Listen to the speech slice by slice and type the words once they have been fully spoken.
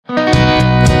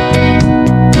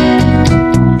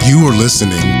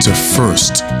listening to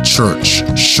First Church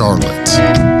Charlotte.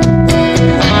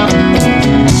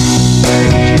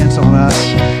 Chance on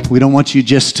us. We don't want you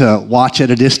just to watch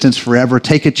at a distance forever.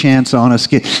 Take a chance on us.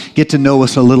 Get to know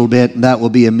us a little bit. And that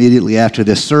will be immediately after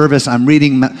this service. I'm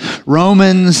reading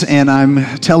Romans, and I'm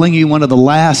telling you one of the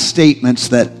last statements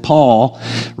that Paul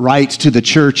writes to the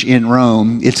church in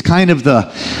Rome. It's kind of the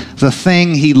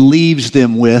thing he leaves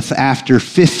them with after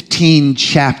 15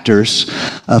 chapters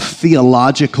of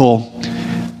theological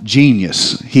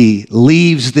genius. He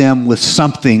leaves them with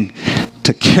something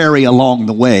to carry along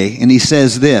the way. And he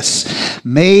says this: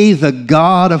 may the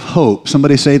God of hope,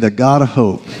 somebody say the God of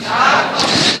hope.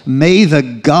 May the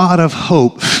God of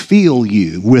hope fill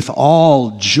you with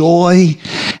all joy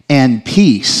and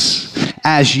peace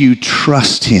as you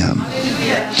trust Him,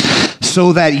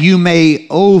 so that you may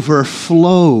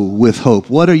overflow with hope.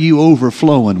 What are you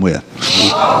overflowing with?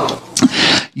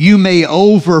 You may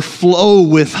overflow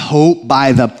with hope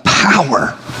by the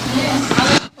power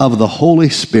of the Holy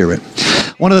Spirit.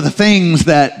 One of the things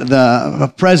that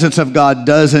the presence of God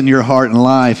does in your heart and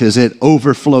life is it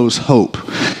overflows hope.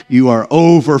 You are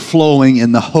overflowing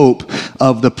in the hope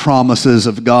of the promises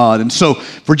of God. And so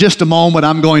for just a moment,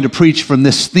 I'm going to preach from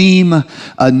this theme,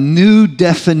 a new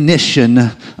definition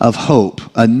of hope.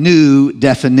 A new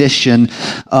definition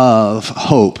of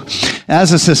hope.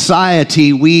 As a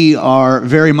society, we are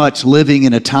very much living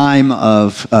in a time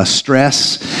of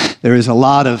stress. There is a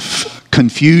lot of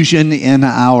confusion in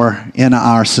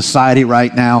our society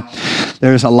right now.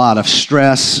 There's a lot of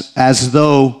stress, as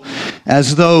though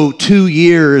 2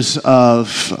 years of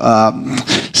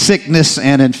sickness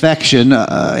and infection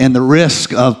and the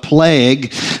risk of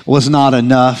plague was not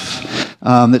enough.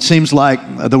 It seems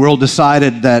like the world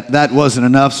decided that wasn't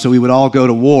enough, so we would all go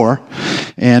to war.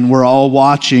 And we're all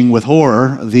watching with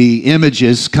horror the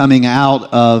images coming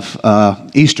out of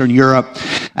Eastern Europe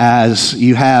as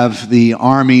you have the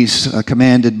armies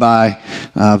commanded by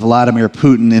Vladimir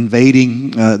Putin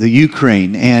invading the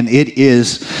Ukraine. And it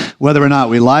is, whether or not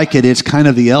we like it, it's kind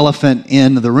of the elephant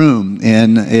in the room,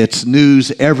 and it's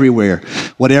news everywhere.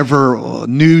 Whatever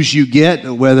news you get,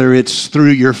 whether it's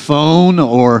through your phone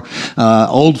or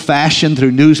old-fashioned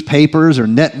through newspapers or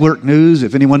network news,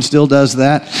 if anyone still does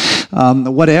that,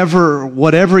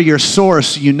 whatever your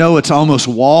source, you know it's almost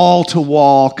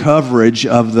wall-to-wall coverage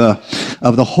of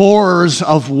the horrors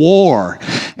of war.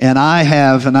 And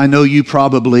I know you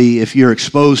probably, if you're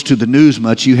exposed to the news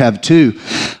much, you have too.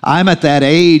 I'm at that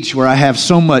age where I have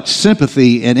so much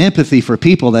sympathy and empathy for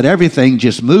people that everything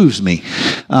just moves me.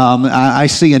 I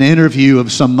see an interview of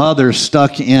some mother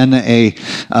stuck in a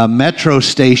metro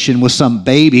station with some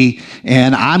baby,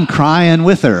 and I'm crying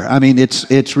with her. I mean,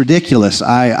 it's ridiculous.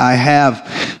 I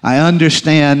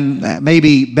understand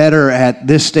maybe better at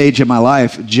this stage of my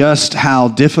life just how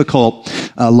difficult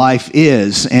life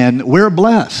is, and we're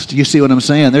blessed. You see what I'm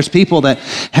saying? There's people that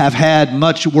have had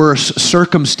much worse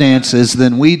circumstances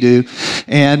than we do,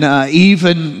 and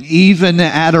even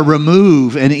at a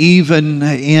remove, and even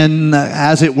in,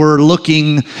 as it were,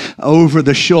 looking over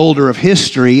the shoulder of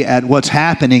history at what's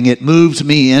happening, it moves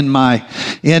me in my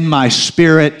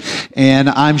spirit, and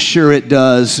I'm sure it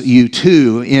does you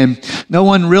too. And no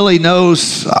one really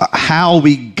knows how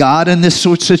we got in this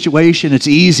sort of situation. It's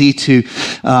easy to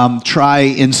try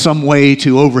in some way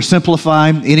to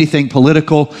oversimplify anything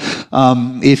political.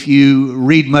 If you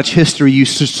read much history, you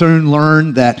soon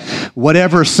learn that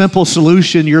whatever simple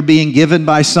solution you're being given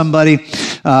by somebody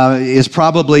is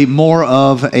probably more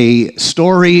of a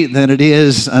story than it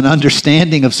is an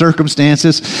understanding of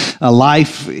circumstances.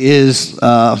 Life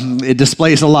it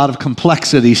displays a lot of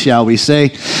complexity, shall we say.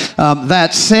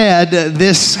 That said,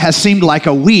 this has seemed like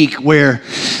a week where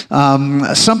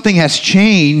something has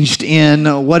changed in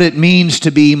what it means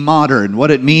to be modern,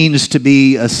 what it means to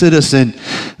be a citizen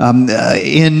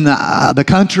in the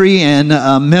country and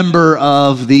a member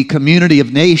of the community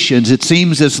of nations. It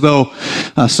seems as though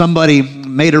somebody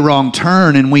made a wrong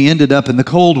turn and we ended up in the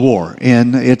Cold War.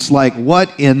 And it's like,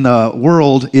 what in the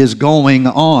world is going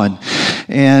on?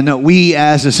 And we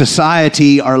as a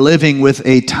society are living with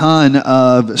a ton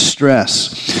of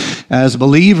stress. As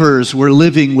believers, we're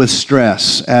living with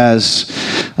stress. As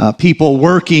people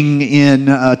working in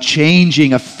a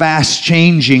fast-changing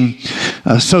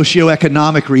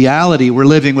socioeconomic reality, we're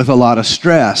living with a lot of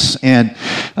stress. And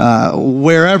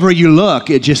wherever you look,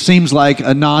 it just seems like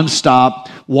a nonstop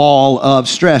wall of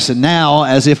stress. And now,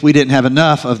 as if we didn't have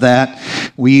enough of that,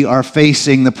 we are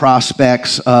facing the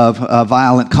prospects of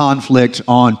violent conflict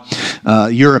on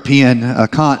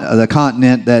the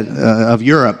continent of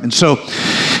Europe. And so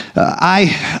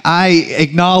I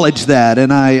acknowledge that,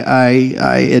 and I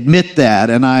admit that,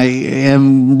 and I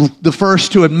am the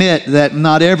first to admit that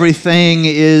not everything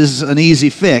is an easy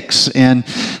fix, and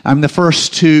I'm the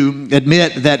first to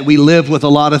admit that we live with a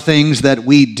lot of things that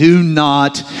we do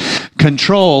not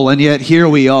control, and yet here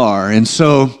we are. And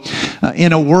so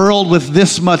in a world with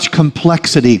this much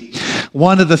complexity,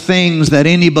 one of the things that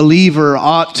any believer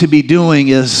ought to be doing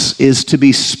is to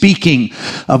be speaking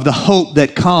of the hope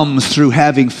that comes through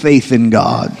having faith in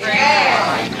God.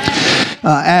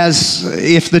 As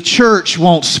if the church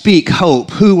won't speak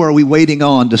hope, who are we waiting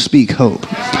on to speak hope?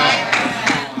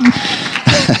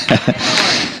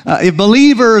 If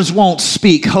believers won't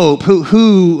speak hope,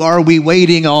 who are we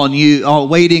waiting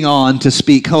on to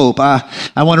speak hope? I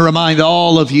want to remind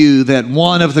all of you that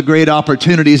one of the great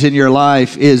opportunities in your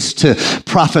life is to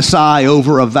prophesy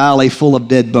over a valley full of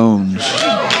dead bones.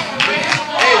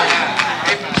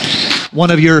 One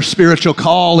of your spiritual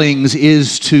callings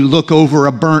is to look over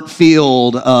a burnt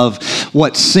field of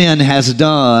what sin has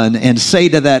done and say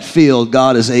to that field,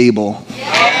 God is able.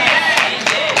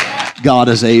 God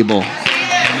is able.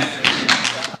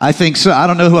 I think so. I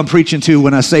don't know who I'm preaching to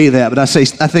when I say that, but I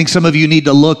think some of you need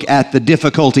to look at the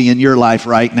difficulty in your life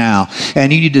right now,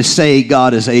 and you need to say,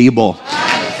 God is able.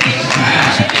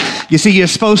 You see, you're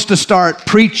supposed to start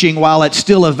preaching while it's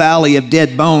still a valley of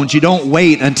dead bones. You don't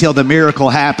wait until the miracle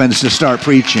happens to start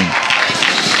preaching.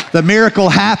 The miracle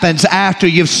happens after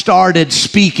you've started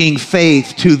speaking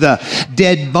faith to the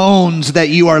dead bones that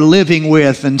you are living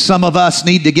with. And some of us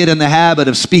need to get in the habit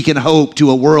of speaking hope to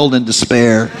a world in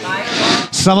despair.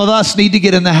 Some of us need to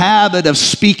get in the habit of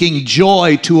speaking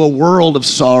joy to a world of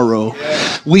sorrow.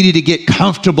 We need to get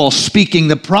comfortable speaking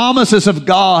the promises of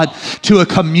God to a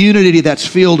community that's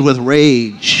filled with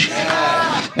rage.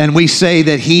 And we say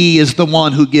that He is the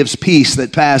one who gives peace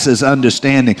that passes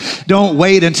understanding. Don't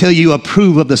wait until you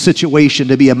approve of the situation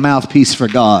to be a mouthpiece for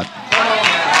God.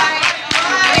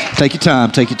 Take your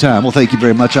time, take your time. Well, thank you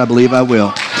very much. I believe I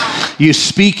will. You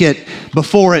speak it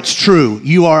before it's true.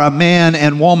 You are a man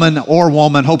and woman, or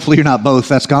woman. Hopefully you're not both.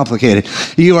 That's complicated.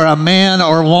 You are a man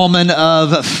or woman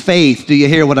of faith. Do you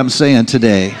hear what I'm saying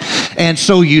today? And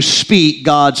so you speak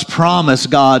God's promise,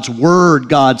 God's word,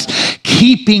 God's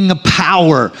keeping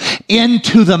power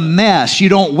into the mess. You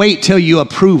don't wait till you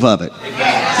approve of it.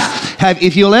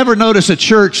 If you'll ever notice a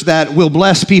church that will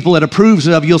bless people it approves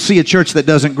of, you'll see a church that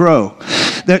doesn't grow.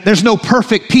 There's no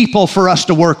perfect people for us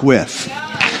to work with.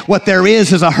 What there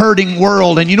is a hurting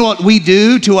world. And you know what we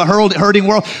do to a hurting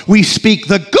world? We speak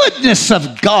the goodness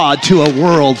of God to a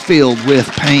world filled with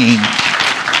pain.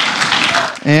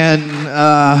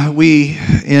 And we,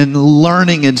 in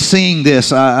learning and seeing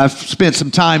this, I've spent some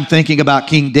time thinking about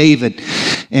King David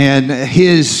and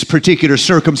his particular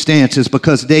circumstances,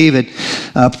 because David,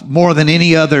 more than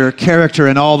any other character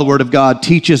in all the Word of God,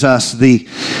 teaches us the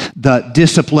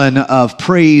discipline of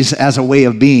praise as a way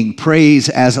of being, praise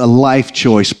as a life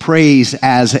choice, praise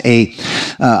as a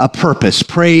purpose,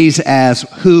 praise as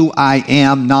who I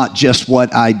am, not just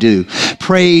what I do,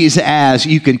 praise as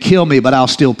you can kill me, but I'll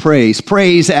still praise,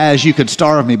 praise as you can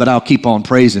starve me, but I'll keep on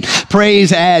praising,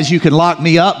 praise as you can lock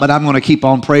me up, but I'm going to keep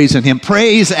on praising Him,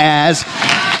 praise as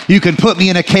you can put me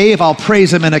in a cave, I'll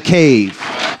praise Him in a cave.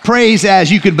 Praise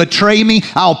as you can betray me,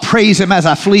 I'll praise Him as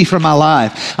I flee from my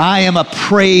life. I am a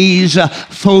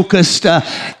praise-focused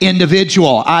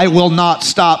individual. I will not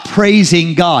stop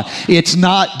praising God. It's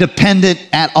not dependent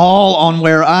at all on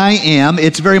where I am.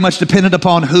 It's very much dependent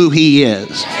upon who He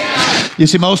is. You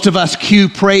see, most of us cue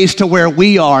praise to where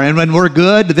we are, and when we're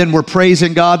good, then we're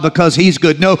praising God because He's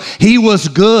good. No, He was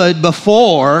good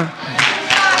before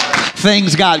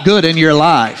things got good in your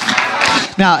life.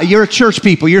 Now, you're church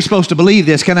people. You're supposed to believe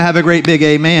this. Can I have a great big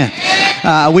amen?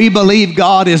 We believe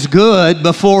God is good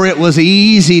before it was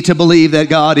easy to believe that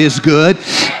God is good.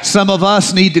 Some of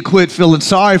us need to quit feeling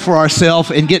sorry for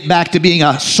ourselves and get back to being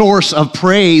a source of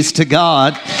praise to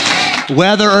God.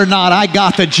 Whether or not I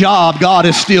got the job, God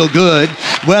is still good.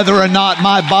 Whether or not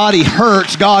my body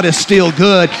hurts, God is still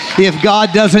good. If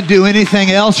God doesn't do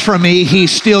anything else for me,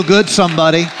 He's still good,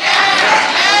 somebody.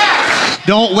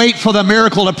 Don't wait for the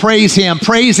miracle to praise Him.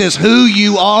 Praise is who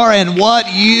you are and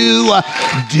what you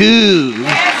do.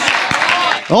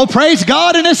 Oh, praise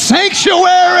God in His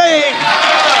sanctuary.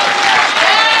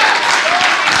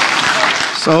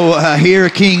 So here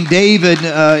King David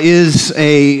is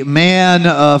a man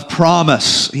of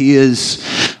promise. He is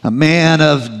a man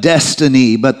of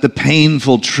destiny, but the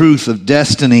painful truth of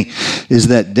destiny is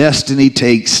that destiny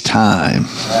takes time.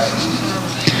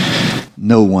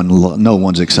 No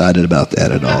one's excited about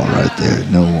that at all right there.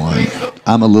 No one.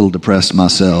 I'm a little depressed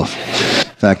myself.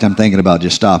 fact, I'm thinking about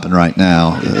just stopping right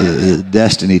now.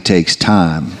 Destiny takes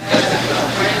time.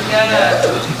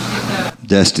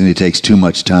 Destiny takes too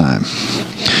much time.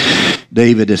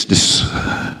 David is just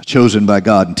chosen by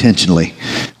God intentionally.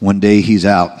 One day he's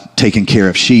out taking care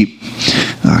of sheep.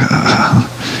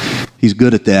 He's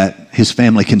good at that. His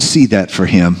family can see that for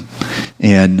him.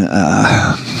 And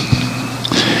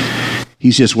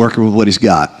he's just working with what he's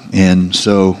got. And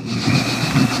so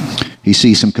he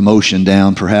sees some commotion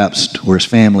down perhaps where his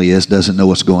family is, doesn't know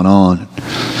what's going on.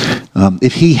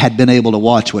 If he had been able to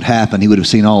watch what happened, he would have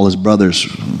seen all his brothers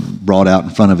brought out in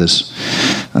front of his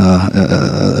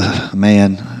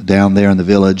man down there in the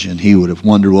village, and he would have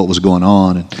wondered what was going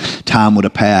on, and time would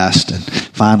have passed, and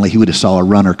finally he would have saw a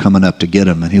runner coming up to get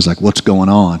him, and he was like, what's going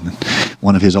on? And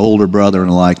one of his older brethren,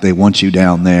 like, they want you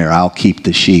down there, I'll keep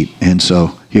the sheep. And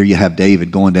so here you have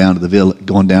David going down to the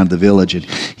village, and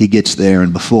he gets there,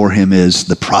 and before him is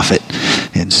the prophet.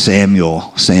 And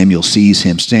Samuel sees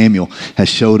him. Samuel has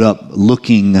showed up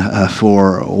looking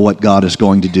for what God is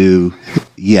going to do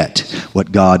yet,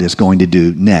 what God is going to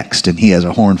do next. And he has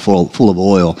a horn full of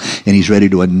oil, and he's ready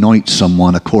to anoint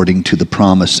someone according to the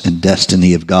promise and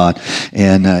destiny of God.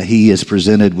 And he is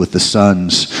presented with the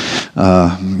sons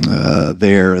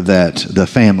there that the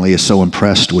family is so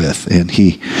impressed with. And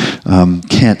he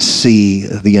can't see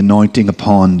the anointing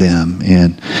upon them.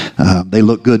 And they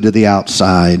look good to the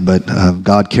outside, but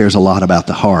God cares a lot about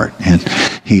the heart. And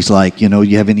he's like, you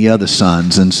have any other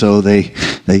sons? And so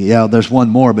there's one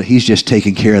more, but he's just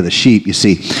taking care of the sheep. You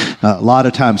see, a lot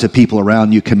of times the people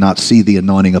around you cannot see the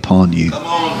anointing upon you.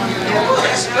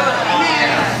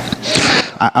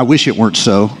 I wish it weren't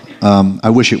so. I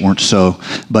wish it weren't so.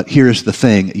 But here's the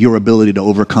thing. Your ability to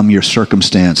overcome your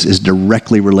circumstance is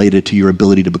directly related to your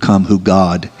ability to become who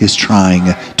God is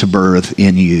trying to birth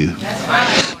in you.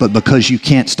 But because you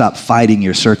can't stop fighting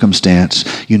your circumstance,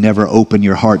 you never open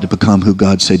your heart to become who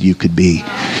God said you could be.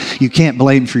 You can't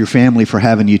blame for your family for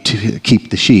having you to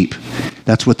keep the sheep.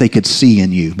 That's what they could see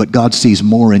in you. But God sees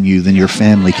more in you than your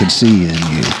family can see in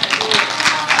you.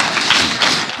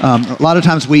 A lot of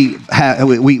times we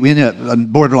end up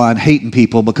borderline hating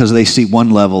people because they see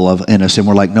one level in us, and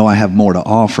we're like, no, I have more to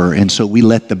offer. And so we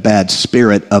let the bad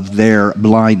spirit of their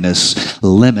blindness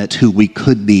limit who we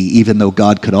could be, even though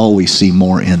God could always see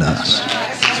more in us.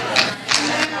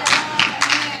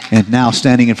 And now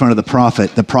standing in front of the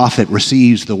prophet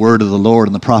receives the word of the Lord,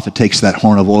 and the prophet takes that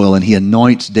horn of oil and he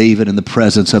anoints David in the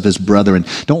presence of his brethren.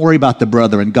 Don't worry about the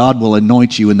brethren. God will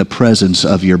anoint you in the presence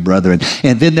of your brethren.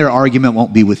 And then their argument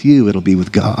won't be with you, it'll be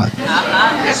with God.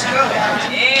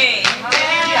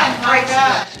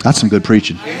 That's some good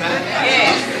preaching.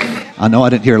 I know I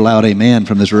didn't hear a loud amen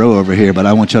from this row over here, but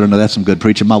I want you to know that's some good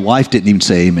preaching. My wife didn't even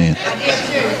say amen.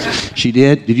 She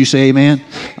did? Did you say amen?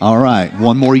 All right.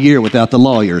 One more year without the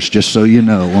lawyers, just so you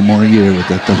know. One more year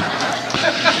without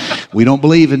the... We don't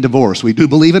believe in divorce. We do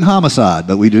believe in homicide,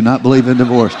 but we do not believe in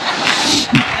divorce.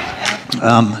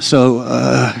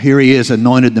 So here he is,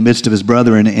 anointed in the midst of his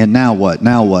brethren, and now what?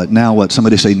 Now what? Now what?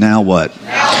 Somebody say, now what?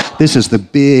 This is the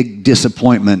big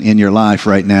disappointment in your life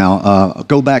right now.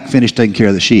 Go back, finish taking care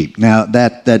of the sheep. Now,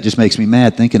 that just makes me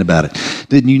mad thinking about it.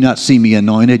 Didn't you not see me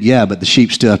anointed? Yeah, but the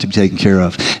sheep still have to be taken care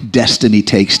of. Destiny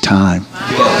takes time.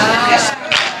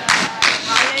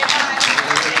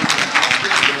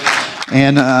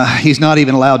 And he's not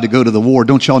even allowed to go to the war.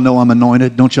 Don't y'all know I'm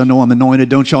anointed? Don't y'all know I'm anointed?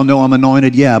 Don't y'all know I'm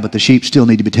anointed? Yeah, but the sheep still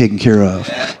need to be taken care of.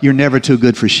 You're never too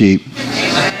good for sheep.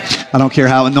 I don't care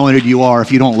how anointed you are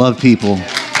if you don't love people.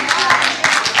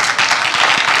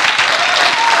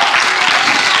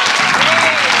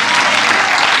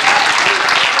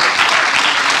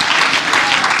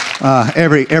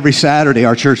 Every Saturday,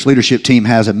 our church leadership team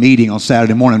has a meeting on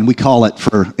Saturday morning. We call it,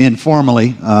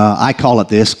 informally, I call it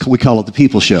this, we call it the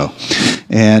People Show.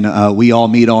 And we all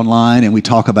meet online and we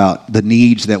talk about the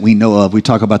needs that we know of. We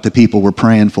talk about the people we're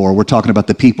praying for. We're talking about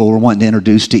the people we're wanting to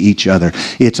introduce to each other.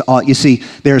 You see,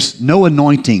 there's no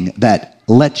anointing that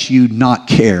lets you not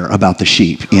care about the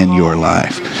sheep in your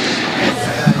life.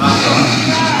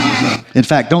 In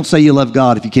fact, don't say you love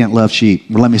God if you can't love sheep.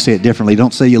 Well, let me say it differently.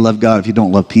 Don't say you love God if you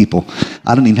don't love people.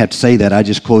 I don't even have to say that. I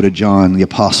just quoted John, the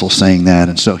apostle, saying that.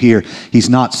 And so here, he's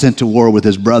not sent to war with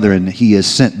his brother, and he is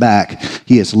sent back.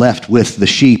 He is left with the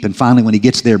sheep. And finally, when he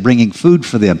gets there, bringing food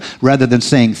for them, rather than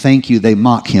saying thank you, they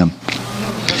mock him.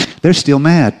 They're still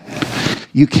mad.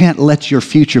 You can't let your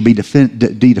future be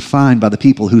defined by the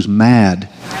people who's mad.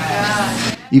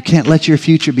 You can't let your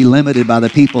future be limited by the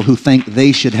people who think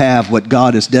they should have what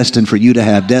God is destined for you to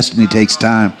have. Destiny takes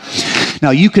time. Now,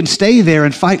 you can stay there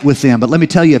and fight with them, but let me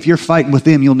tell you, if you're fighting with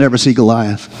them, you'll never see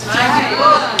Goliath.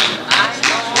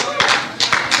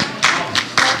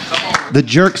 The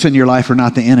jerks in your life are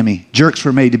not the enemy. Jerks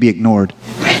were made to be ignored.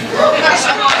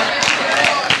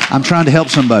 I'm trying to help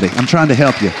somebody. I'm trying to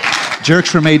help you.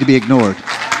 Jerks were made to be ignored.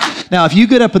 Now, if you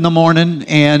get up in the morning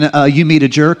and you meet a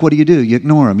jerk, what do? You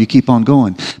ignore him. You keep on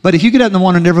going. But if you get up in the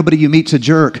morning and everybody you meet's a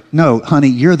jerk, no, honey,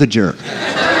 you're the jerk.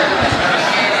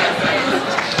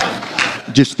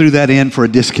 Just threw that in for a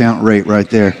discount rate right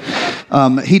there.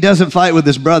 He doesn't fight with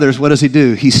his brothers. What does he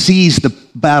do? He sees the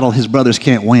battle his brothers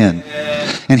can't win.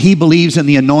 And he believes in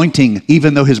the anointing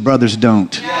even though his brothers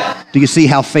don't. Do you see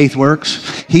how faith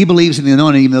works? He believes in the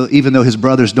anointing even though his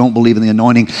brothers don't believe in the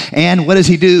anointing. And what does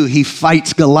he do? He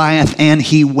fights Goliath and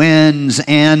he wins.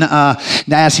 And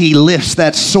as he lifts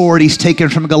that sword he's taken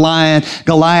from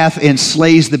Goliath and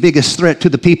slays the biggest threat to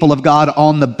the people of God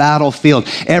on the battlefield.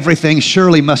 Everything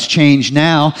surely must change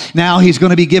now. Now he's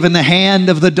going to be given the hand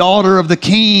of the daughter of the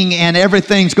king and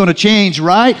everything's going to change,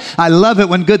 right? I love it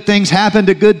when good things happen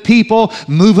to good people.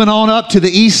 Moving on up to the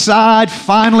east side,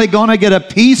 finally going to get a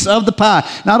piece of the pie.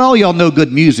 Not all y'all know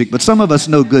good music, but some of us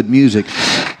know good music.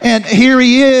 And here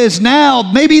he is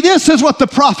now. Maybe this is what the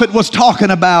prophet was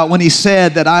talking about when he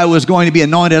said that I was going to be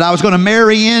anointed. I was going to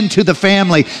marry into the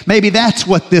family. Maybe that's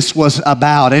what this was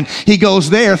about. And he goes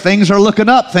there. Things are looking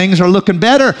up. Things are looking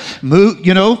better.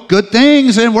 Good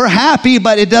things, and we're happy,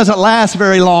 but it doesn't last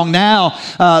very long now.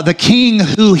 The king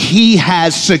who he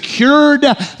has secured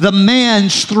the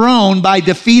man's throne by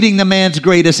defeating the man's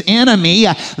greatest enemy,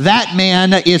 that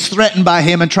man is threatened by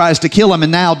him and tries to kill him.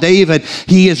 And now David,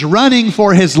 he is running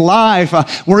for his life.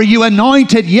 Were you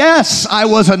anointed? Yes, I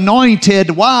was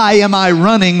anointed. Why am I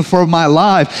running for my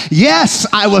life? Yes,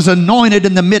 I was anointed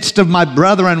in the midst of my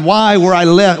brethren. Why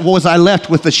was I left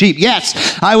with the sheep?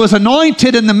 Yes, I was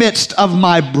anointed in the midst of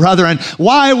my brethren.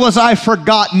 Why was I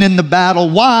forgotten in the battle?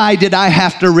 Why did I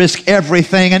have to risk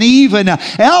everything and even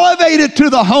elevated to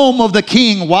the home of the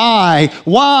king? Why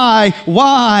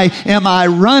am I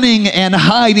running and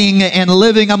hiding and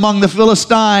living among the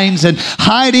Philistines and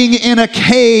hiding in a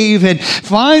cave? And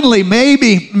finally,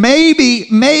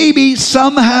 maybe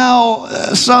somehow,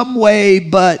 some way,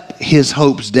 but his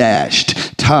hopes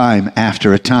dashed time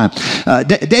after a time.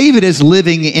 David is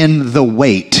living in the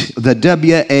wait, the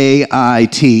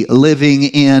W-A-I-T, living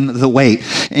in the wait.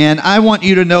 And I want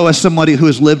you to know, as somebody who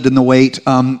has lived in the wait,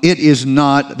 it is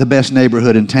not the best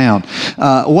neighborhood in town.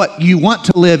 What you want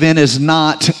to live in is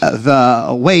not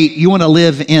the wait. You want to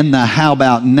live in the how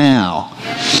about now.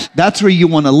 That's where you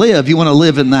want to live. You want to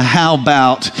live in the how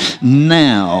about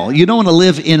now. You don't want to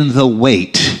live in the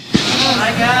wait. Oh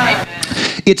my God.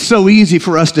 It's so easy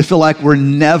for us to feel like we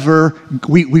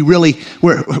really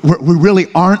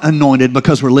aren't anointed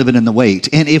because we're living in the wait.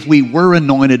 And if we were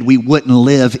anointed, we wouldn't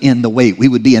live in the wait. We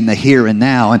would be in the here and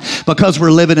now. And because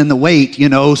we're living in the wait,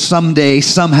 someday,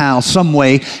 somehow, some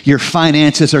way, your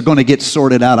finances are going to get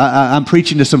sorted out. I'm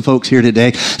preaching to some folks here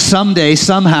today. Someday,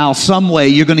 somehow, some way,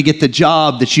 you're going to get the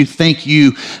job that you think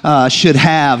you should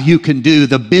have, you can do,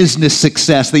 the business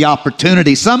success, the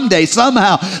opportunity. Someday,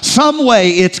 somehow, some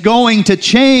way, it's going to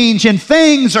change and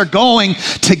things are going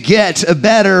to get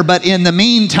better. But in the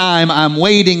meantime, I'm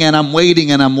waiting and I'm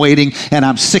waiting and I'm waiting and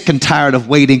I'm sick and tired of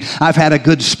waiting. I've had a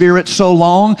good spirit so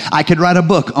long, I could write a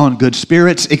book on good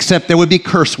spirits, except there would be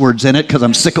curse words in it because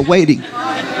I'm sick of waiting.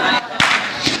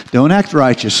 Don't act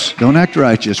righteous. Don't act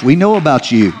righteous. We know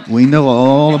about you. We know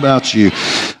all about you.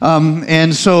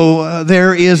 And so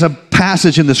there is a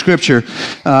passage in the scripture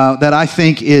that I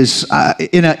think is,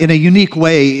 in a unique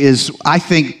way, is, I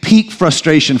think, peak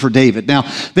frustration for David. Now,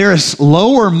 there's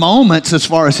lower moments as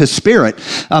far as his spirit.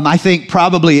 I think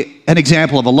probably an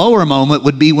example of a lower moment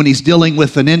would be when he's dealing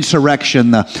with an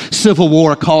insurrection, the civil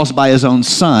war caused by his own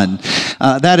son.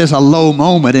 That is a low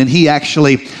moment, and he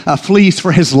actually flees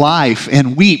for his life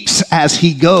and weeps as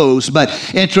he goes. But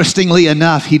interestingly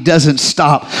enough, he doesn't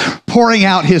stop pouring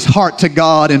out his heart to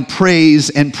God in praise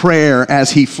and prayer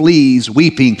as he flees,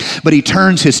 weeping. But he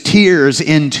turns his tears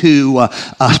into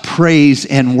a praise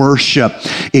and worship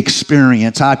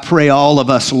experience. I pray all of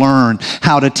us learn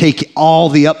how to take all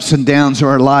the ups and downs of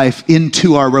our life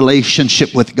into our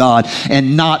relationship with God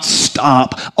and not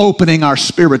stop opening our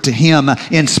spirit to Him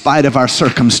in spite of our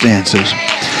circumstances.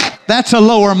 That's a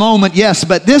lower moment, yes,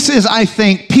 but this is, I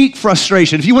think, peak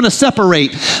frustration. If you want to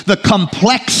separate the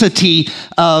complexity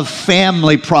of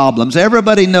family problems,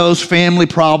 everybody knows family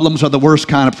problems are the worst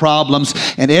kind of problems,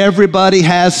 and everybody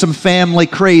has some family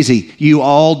crazy. You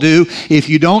all do. If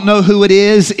you don't know who it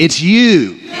is, it's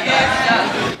you.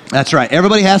 That's right.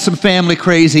 Everybody has some family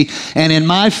crazy, and in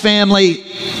my family,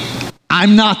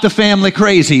 I'm not the family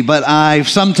crazy, but I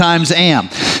sometimes am.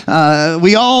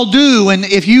 We all do, and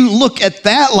if you look at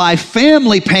that life,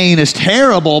 family pain is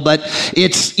terrible, but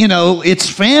it's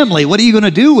family. What are you going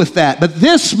to do with that? But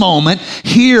this moment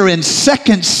here in 2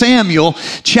 Samuel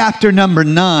chapter number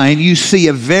 9, you see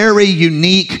a very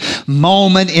unique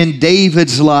moment in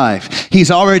David's life.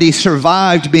 He's already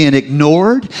survived being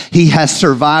ignored. He has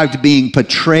survived being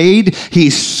betrayed.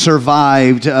 He's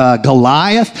survived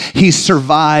Goliath. He's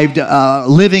survived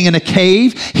living in a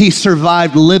cave. He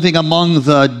survived living among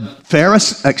the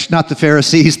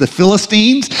the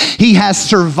Philistines. He has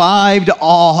survived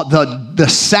all the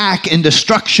sack and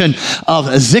destruction of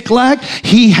Ziklag.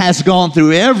 He has gone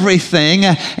through everything,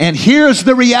 and here's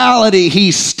the reality.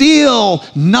 He's still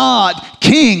not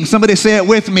king. Somebody say it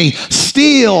with me.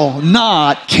 Still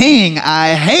not king.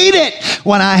 I hate it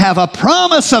when I have a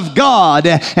promise of God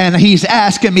and he's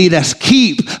asking me to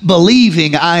keep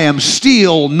believing I am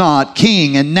still not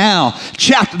king. And now,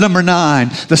 chapter number 9,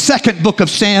 the second book of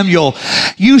Samuel,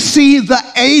 you see the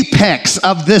apex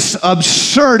of this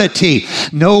absurdity.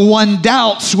 No one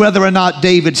doubts whether or not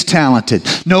David's talented.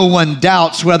 No one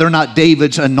doubts whether or not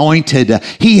David's anointed.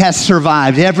 He has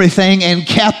survived everything and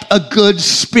kept a good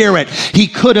spirit. He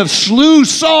could have slew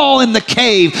Saul in the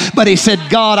cave, but he said,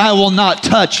 God, I will not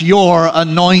touch your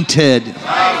anointed.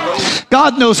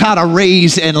 God knows how to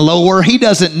raise and lower. He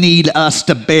doesn't need us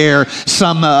to bear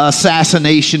some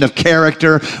assassination of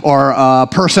character or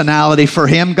personality for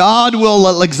him. God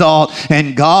will exalt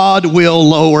and God will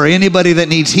lower anybody that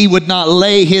needs. He would not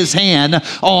lay his hand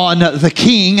on the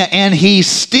king, and he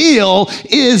still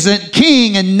isn't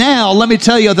king. And now, let me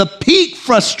tell you, the peak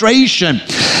frustration.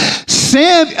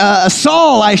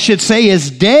 Saul, I should say, is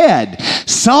dead.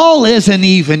 Saul isn't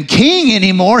even king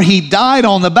anymore. He died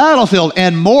on the battlefield.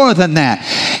 And more than that,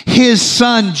 his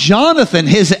son Jonathan,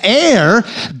 his heir,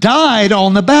 died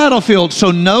on the battlefield.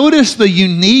 So notice the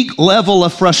unique level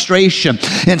of frustration.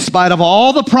 In spite of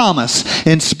all the promise,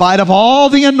 in spite of all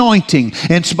the anointing,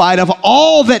 in spite of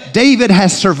all that David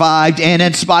has survived, and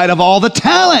in spite of all the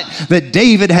talent that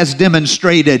David has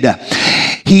demonstrated,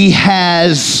 he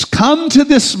has come to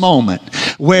this moment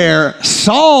where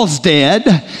Saul's dead,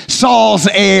 Saul's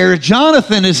heir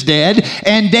Jonathan is dead,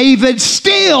 and David's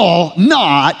still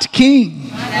not king.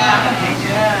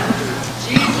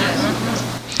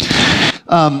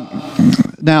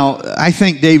 Now, I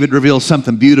think David reveals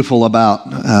something beautiful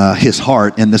about his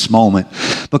heart in this moment,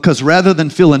 because rather than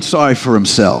feeling sorry for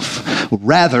himself,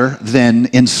 rather than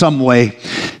in some way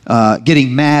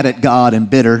getting mad at God and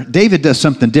bitter, David does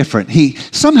something different. He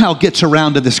somehow gets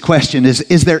around to this question: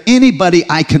 Is there anybody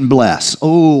I can bless?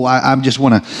 Oh, I just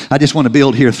want to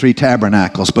build here 3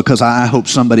 tabernacles, because I hope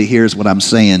somebody hears what I'm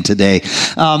saying today.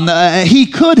 He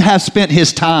could have spent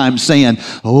his time saying,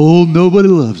 "Oh, nobody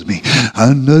loves me.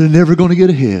 I'm never going to get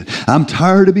ahead. I'm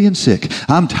tired of being sick.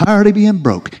 I'm tired of being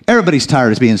broke." Everybody's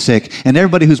tired of being sick, and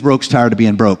everybody who's broke's tired of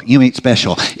being broke. You ain't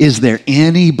special. Is there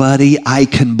anybody I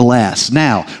can bless?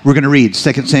 Now, we're going to read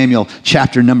 2 Samuel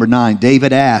chapter number 9.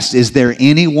 David asked, is there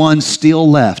anyone still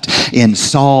left in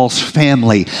Saul's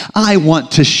family? I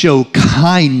want to show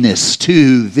kindness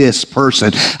to this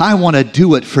person. I want to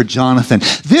do it for Jonathan.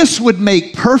 This would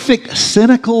make perfect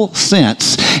cynical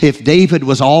sense if David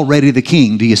was already the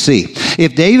king, do you see?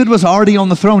 If David was already on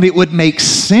the throne, it would make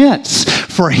sense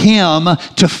for him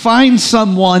to find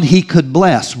someone he could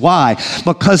bless. Why?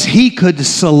 Because he could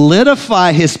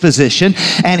solidify his position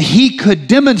and he could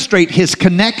demonstrate his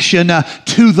connection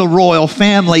to the royal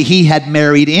family he had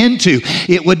married into.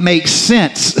 It would make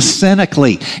sense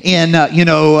cynically in,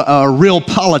 real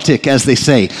politic, as they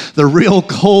say, the real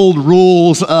cold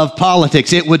rules of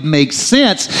politics. It would make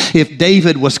sense if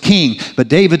David was king, but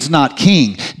David's not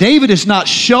king. David is not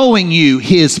showing you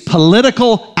his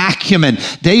political acumen.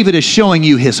 David is showing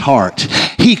you his heart.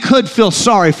 He could feel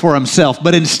sorry for himself,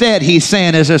 but instead he's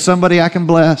saying, is there somebody I can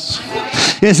bless?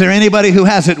 Is there anybody who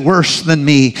has it worse than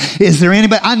me? Is there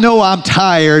anybody? I know I'm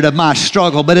tired of my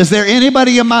struggle, but is there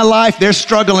anybody in my life they're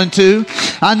struggling too?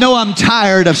 I know I'm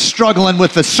tired of struggling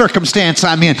with the circumstance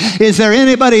I'm in. Is there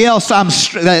anybody else I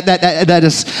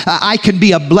can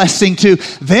be a blessing to?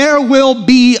 There will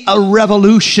be a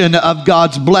revolution of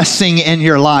God's blessing in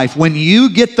your life when you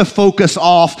get the focus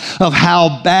off of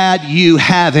how bad you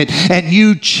have it and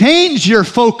you change your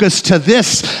focus to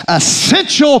this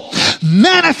essential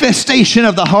manifestation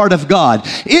of the heart of God.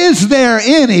 Is there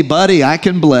anybody I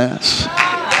can bless?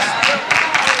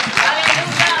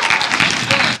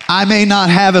 I may not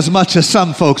have as much as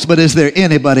some folks, but is there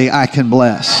anybody I can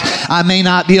bless? I may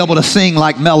not be able to sing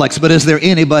like Melix, but is there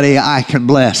anybody I can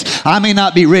bless? I may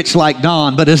not be rich like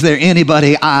Don, but is there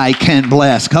anybody I can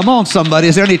bless? Come on, somebody.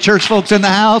 Is there any church folks in the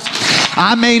house?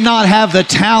 I may not have the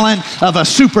talent of a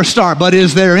superstar, but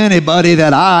is there anybody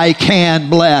that I can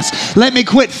bless? Let me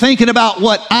quit thinking about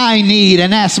what I need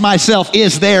and ask myself,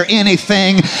 is there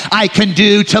anything I can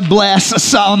do to bless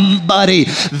somebody?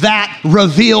 That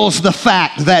reveals the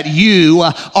fact that you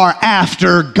are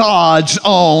after God's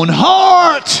own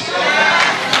heart.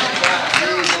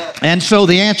 And so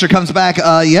the answer comes back,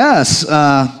 yes.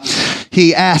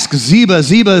 He asks Ziba.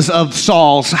 Ziba's of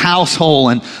Saul's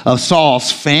household and of Saul's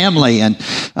family. And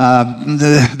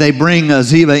they bring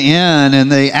Ziba in and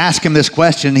they ask him this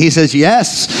question. He says,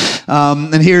 yes.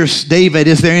 And here's David.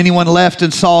 Is there anyone left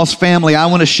in Saul's family? I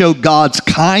want to show God's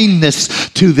kindness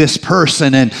to this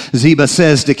person. And Ziba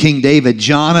says to King David,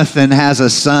 Jonathan has a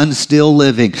son still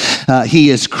living.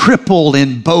 He is crippled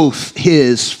in both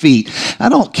his feet. I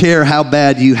don't care how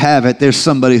bad you have it. There's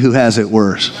somebody who has it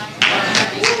worse.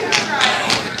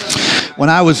 When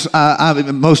I was,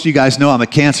 most of you guys know I'm a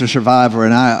cancer survivor,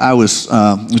 and I was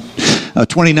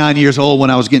 29 years old when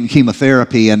I was getting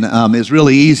chemotherapy, and it's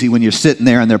really easy when you're sitting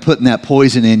there and they're putting that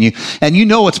poison in you. And you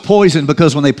know it's poison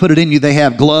because when they put it in you, they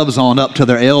have gloves on up to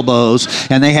their elbows,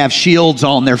 and they have shields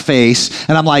on their face.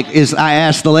 And I'm like, I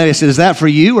asked the lady, I said, is that for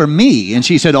you or me? And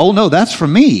she said, oh, no, that's for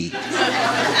me.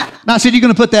 And I said, you're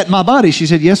going to put that in my body? She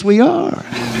said, yes, we are.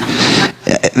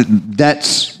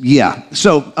 That's, yeah.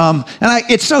 So,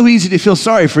 it's so easy to feel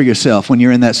sorry for yourself when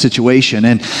you're in that situation.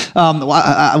 And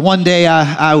one day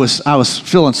I was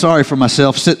feeling sorry for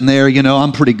myself, sitting there. You know,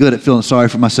 I'm pretty good at feeling sorry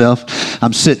for myself.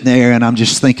 I'm sitting there and I'm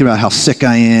just thinking about how sick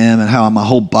I am and how my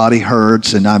whole body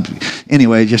hurts. And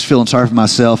anyway, just feeling sorry for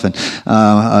myself. And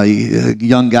a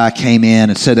young guy came in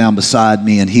and sat down beside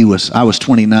me, and I was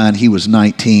 29, he was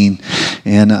 19,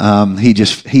 and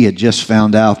he had just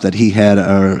found out that he had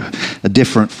a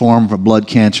different form of blood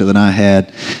cancer than I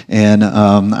had. And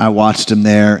I watched him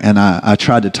there, and I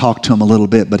tried to talk to him a little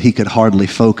bit, but he could hardly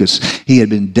focus. He had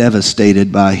been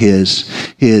devastated by his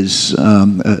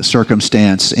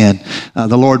circumstance, and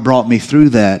the Lord brought me through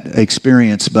that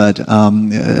experience. But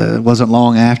it wasn't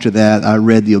long after that I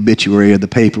read the obituary of the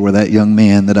paper where that young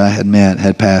man that I had met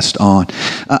had passed on.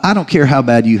 I don't care how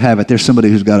bad you have it. There's somebody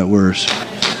who's got it worse.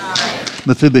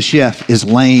 Mephibosheth is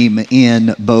lame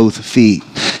in both feet.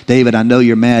 David, I know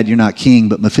you're mad you're not king,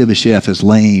 but Mephibosheth is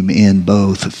lame in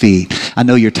both feet. I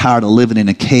know you're tired of living in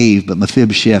a cave, but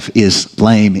Mephibosheth is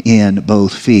lame in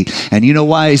both feet. And you know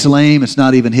why he's lame? It's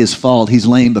not even his fault. He's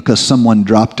lame because someone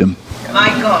dropped him. My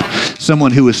God.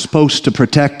 Someone who was supposed to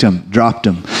protect him dropped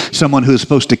him. Someone who was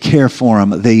supposed to care for him,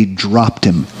 they dropped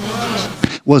him.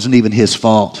 Wasn't even his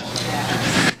fault.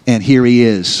 And here he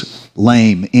is,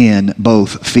 lame in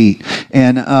both feet.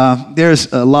 And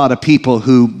there's a lot of people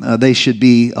who they should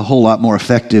be a whole lot more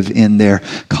effective in their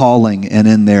calling and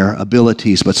in their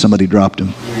abilities, but somebody dropped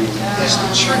them.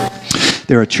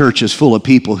 There are churches full of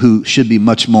people who should be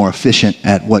much more efficient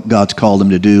at what God's called them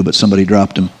to do, but somebody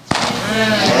dropped them.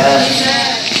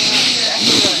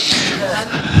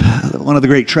 One of the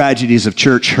great tragedies of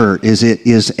church hurt is it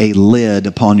is a lid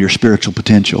upon your spiritual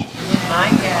potential.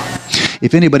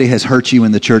 If anybody has hurt you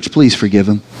in the church, please forgive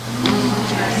them.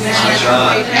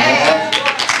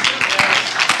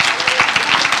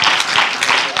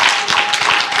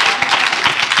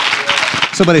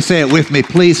 Somebody say it with me.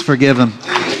 Please forgive them.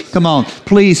 Come on.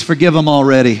 Please forgive them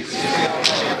already.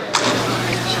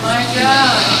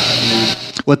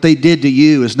 What they did to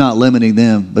you is not limiting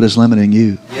them, but it's limiting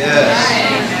you.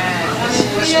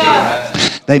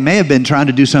 They may have been trying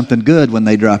to do something good when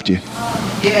they dropped you.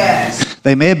 Yes.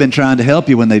 They may have been trying to help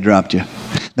you when they dropped you.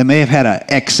 They may have had an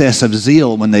excess of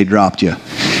zeal when they dropped you.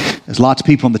 There's lots of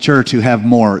people in the church who have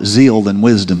more zeal than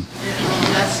wisdom.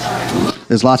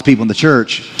 There's lots of people in the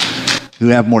church who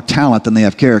have more talent than they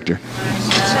have character.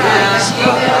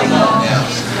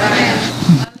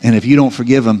 And if you don't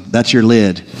forgive them, that's your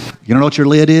lid. You know what your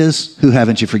lid is? Who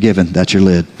haven't you forgiven? That's your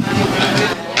lid.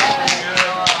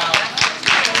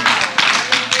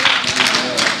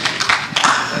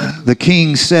 The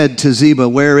king said to Ziba,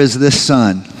 where is this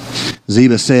son?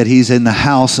 Ziba said, he's in the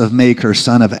house of Machir,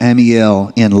 son of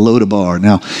Ammiel, in Lodabar.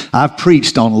 Now, I've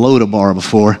preached on Lodabar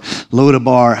before.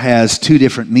 Lodabar has two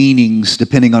different meanings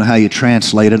depending on how you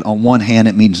translate it. On one hand,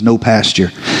 it means no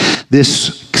pasture.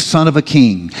 This son of a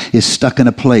king is stuck in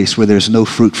a place where there's no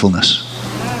fruitfulness.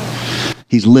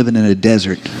 He's living in a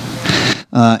desert.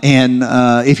 And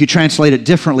if you translate it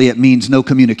differently, it means no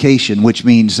communication, which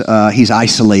means he's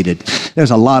isolated.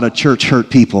 There's a lot of church hurt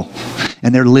people,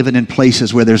 and they're living in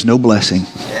places where there's no blessing,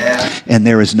 and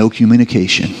there is no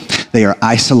communication. They are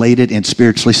isolated and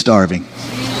spiritually starving.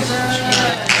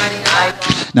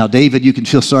 Now, David, you can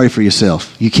feel sorry for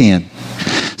yourself. You can.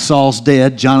 Saul's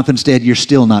dead, Jonathan's dead, you're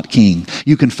still not king.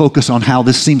 You can focus on how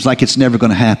this seems like it's never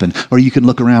going to happen, or you can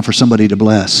look around for somebody to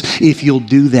bless. If you'll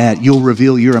do that, you'll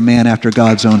reveal you're a man after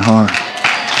God's own heart.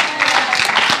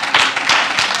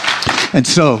 And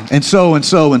so,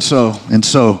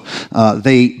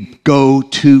 they go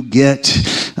to get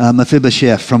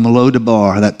Mephibosheth from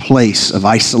Lo-debar, that place of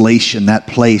isolation, that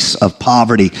place of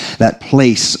poverty, that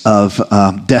place of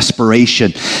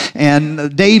desperation.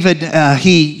 And David,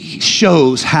 he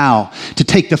shows how to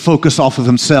take the focus off of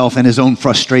himself and his own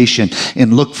frustration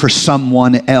and look for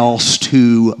someone else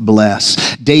to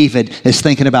bless. David is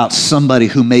thinking about somebody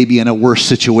who may be in a worse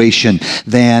situation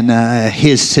than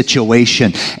his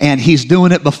situation. And he's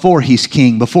doing it before he's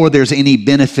king, before there's any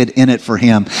benefit in it for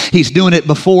him. He's doing it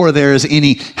before there's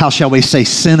any, how shall we say,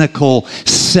 cynical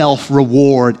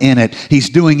self-reward in it. He's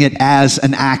doing it as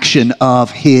an action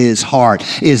of his heart.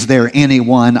 Is there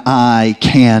anyone I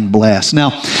can bless? Now,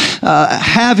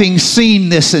 having seen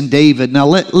this in David, now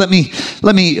let me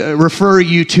refer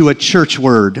you to a church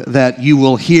word that you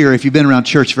will hear if you've been around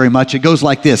church very much. It goes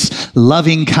like this: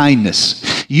 loving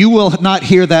kindness. You will not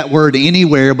hear that word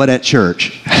anywhere but at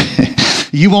church.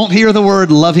 You won't hear the word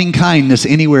loving kindness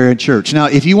anywhere in church. Now,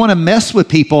 if you want to mess with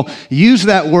people, use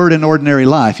that word in ordinary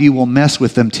life. You will mess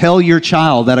with them. Tell your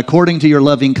child that according to your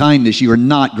loving kindness, you are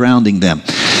not grounding them.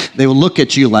 They will look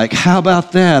at you like, how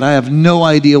about that? I have no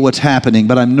idea what's happening,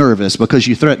 but I'm nervous because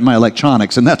you threatened my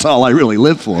electronics, and that's all I really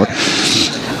live for.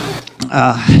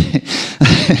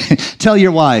 Tell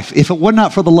your wife, if it were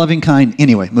not for the loving kind,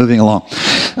 anyway, moving along.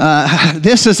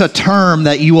 This is a term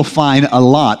that you will find a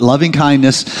lot. Loving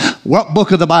kindness. What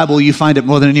book of the Bible will you find it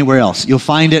more than anywhere else? You'll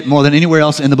find it more than anywhere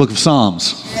else in the book of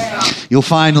Psalms. You'll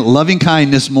find loving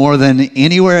kindness more than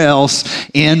anywhere else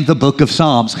in the book of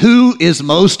Psalms. Who is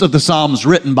most of the Psalms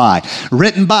written by?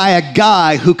 Written by a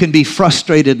guy who can be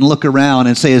frustrated and look around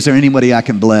and say, is there anybody I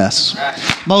can bless?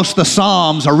 Most of the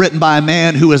Psalms are written by a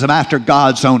man who is after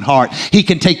God's own heart. He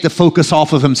can take the focus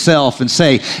off of himself and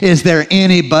say, is there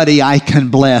anybody I can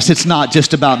bless? It's not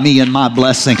just about me and my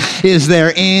blessing. Is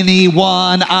there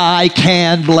anyone I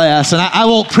can bless? And I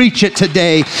won't preach it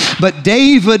today, but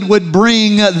David would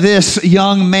bring this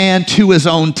young man to his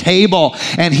own table,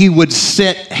 and he would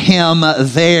sit him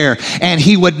there, and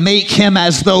he would make him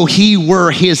as though he were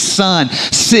his son,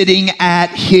 sitting at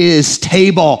his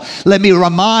table. Let me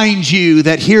remind you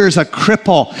that here's a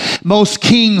cripple. Most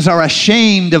kings are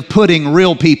ashamed of putting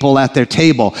real people at their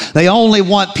table. They only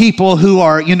want people who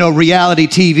are, reality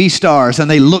TV stars, and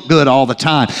they look good all the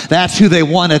time. That's who they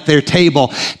want at their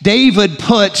table. David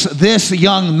puts this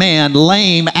young man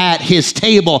lame at his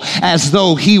table as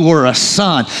though he were a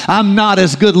son. I'm not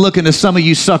as good looking as some of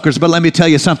you suckers, but let me tell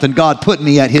you something. God put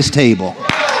me at his table.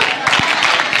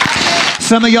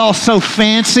 Some of y'all so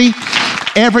fancy.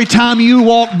 Every time you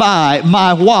walk by,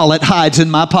 my wallet hides in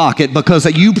my pocket because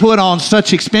you put on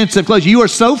such expensive clothes. You are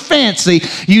so fancy,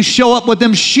 you show up with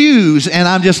them shoes, and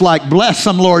I'm just like, bless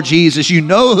them, Lord Jesus. You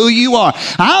know who you are.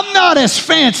 I'm not as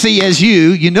fancy as you.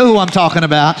 You know who I'm talking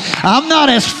about. I'm not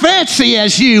as fancy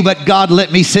as you, but God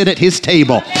let me sit at his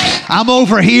table. I'm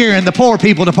over here in the poor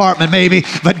people department maybe,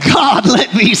 but God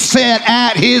let me sit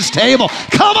at his table.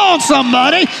 Come on,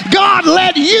 somebody. God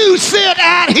let you sit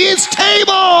at his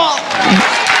table.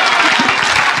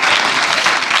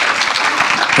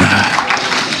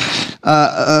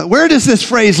 Where does this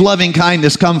phrase loving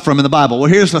kindness come from in the Bible? Well,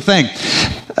 here's the thing.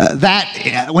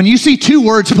 When you see two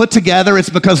words put together, it's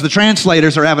because the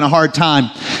translators are having a hard time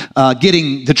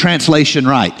getting the translation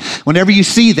right. Whenever you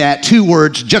see that, two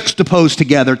words juxtaposed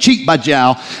together, cheek by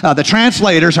jowl, the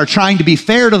translators are trying to be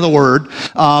fair to the word,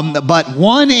 but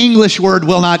one English word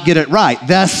will not get it right.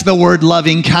 That's the word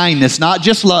loving kindness. Not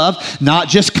just love, not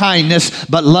just kindness,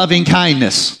 but loving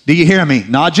kindness. Do you hear me?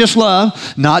 Not just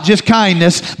love, not just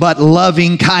kindness, but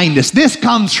loving kindness. This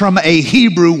comes from a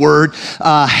Hebrew word,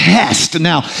 hest.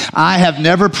 Now, I have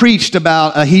never preached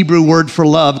about a Hebrew word for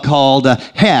love called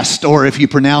hest, or if you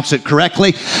pronounce it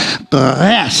correctly,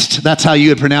 hest. That's how you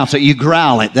would pronounce it. You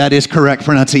growl it. That is correct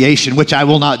pronunciation, which I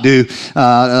will not do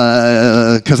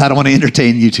because I don't want to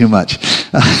entertain you too much.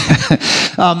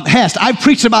 Hest. I've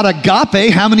preached about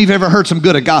agape. How many of you have ever heard some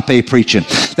good agape preaching?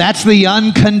 That's the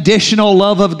unconditional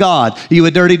love of God. You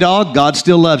a dirty dog? God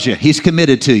still loves you. He's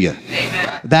committed to you.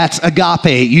 Amen. That's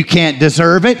agape. You can't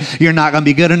deserve it. You're not going to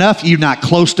be good enough. You're not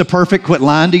close to perfect. Quit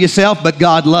lying to yourself, but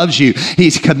God loves you.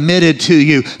 He's committed to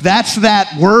you. That's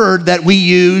that word that we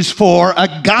use for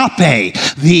agape,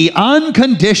 the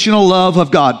unconditional love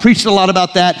of God. Preached a lot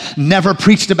about that. Never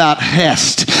preached about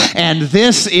hest. And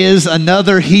this is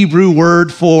another Hebrew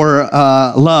word for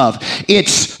love.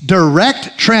 Its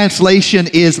direct translation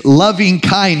is loving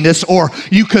kindness, or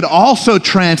you could also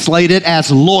translate it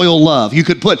as loyal love. You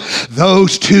could put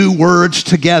those two words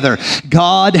together.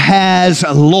 God has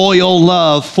loyal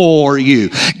love for you.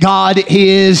 God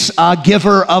is a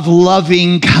giver of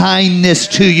loving kindness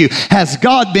to you. Has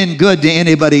God been good to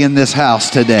anybody in this house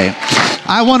today?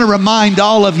 I want to remind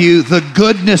all of you, the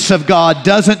goodness of God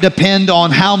doesn't depend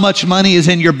on how much money is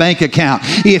in your bank account.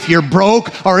 If you're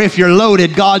broke or if you're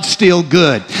loaded, God's still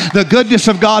good. The goodness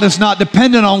of God is not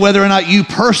dependent on whether or not you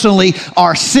personally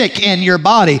are sick in your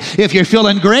body. If you're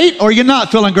feeling great or you're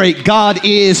not feeling great, God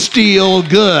is still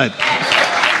good.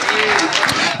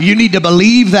 You need to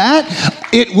believe that.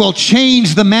 It will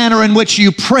change the manner in which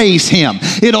you praise Him.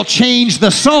 It'll change the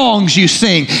songs you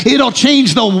sing. It'll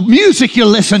change the music you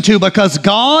listen to, because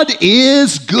God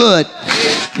is good.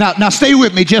 Now stay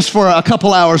with me just for a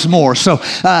couple hours more. So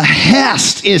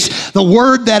hest is the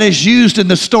word that is used in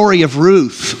the story of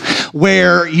Ruth,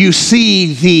 where you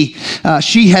see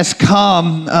she has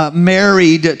come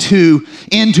married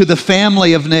into the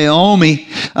family of Naomi.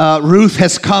 Ruth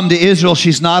has come to Israel.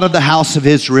 She's not of the house of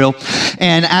Israel.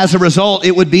 And as a result,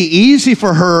 it would be easy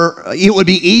for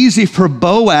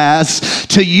Boaz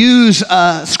to use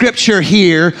scripture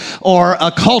here, or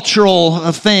a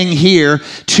cultural thing here,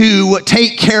 to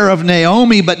take care of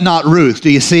Naomi but not Ruth. Do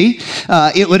you see?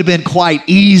 It would have been quite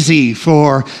easy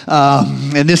for,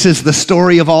 and this is the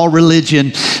story of all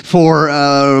religion, for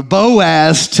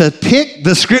Boaz to pick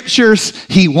the scriptures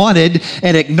he wanted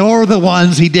and ignore the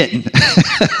ones he didn't.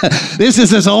 This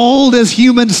is as old as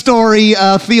human story,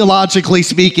 theologically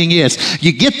speaking, is.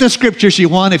 You get the scriptures you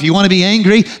want. If you want to be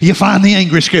angry, you find the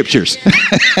angry scriptures.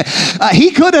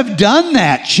 He could have done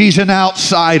that. She's an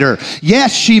outsider.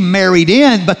 Yes, she married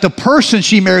in, but the person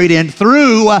she married in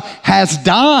through has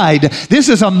died. This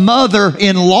is a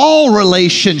mother-in-law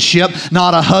relationship,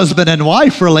 not a husband and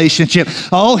wife relationship.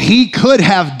 Oh, he could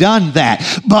have done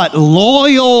that. But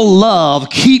loyal love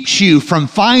keeps you from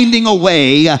finding a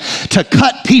way to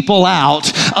cut people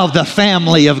out of the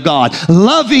family of God.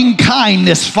 Loving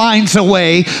kindness finds a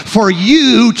way for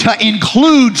you to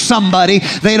include somebody.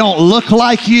 They don't look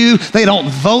like you. They don't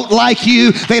vote like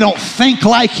you. They don't think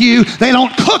like you. They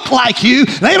don't cook like you.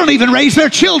 They don't even raise their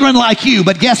children like you.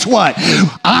 But guess what?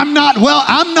 I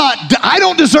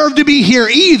don't deserve to be here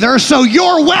either, so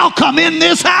you're welcome in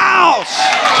this house.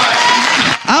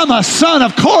 I'm a son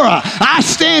of Korah. I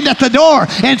stand at the door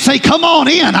and say, come on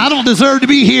in. I don't deserve to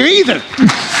be here either.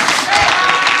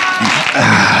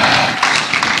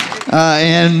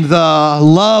 And the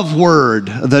love word,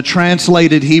 the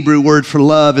translated Hebrew word for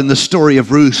love in the story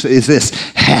of Ruth, is this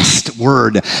hest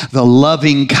word, the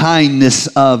loving kindness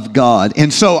of God.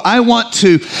 And so I want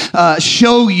to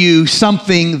show you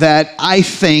something that I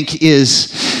think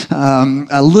is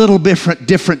a little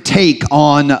different take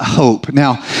on hope.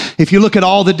 Now, if you look at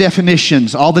all the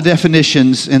definitions,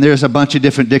 and there's a bunch of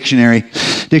different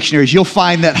dictionaries, you'll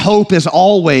find that hope is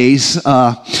always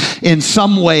in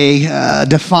some way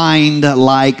defined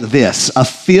like this: a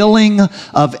feeling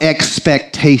of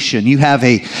expectation. You have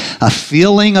a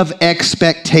feeling of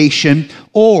expectation,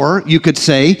 or you could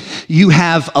say you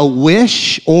have a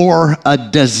wish or a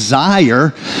desire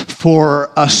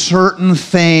for a certain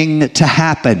thing to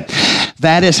happen.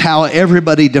 That is how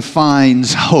everybody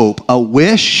defines hope: a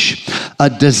wish, a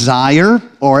desire,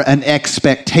 or an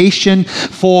expectation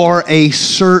for a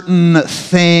certain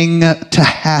thing to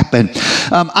happen.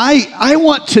 I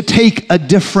want to take a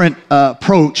different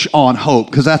approach on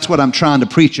hope, because that's what I'm trying to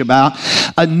preach about.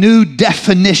 A new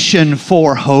definition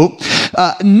for hope.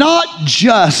 Not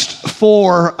just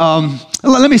for,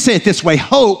 let me say it this way.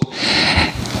 Hope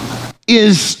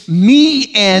is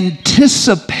me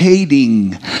anticipating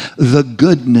the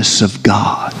goodness of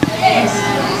God.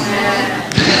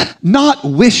 Not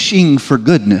wishing for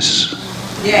goodness,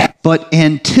 but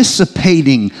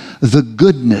anticipating the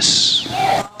goodness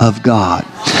of God.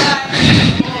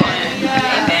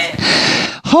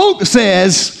 Hope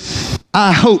says,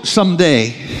 I hope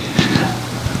someday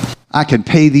I can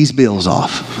pay these bills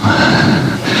off.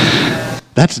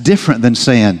 That's different than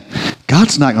saying,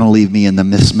 God's not going to leave me in the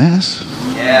mess.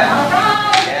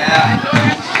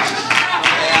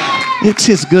 It's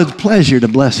His good pleasure to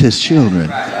bless His children.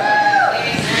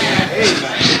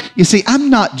 You see, I'm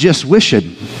not just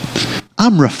wishing,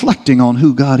 I'm reflecting on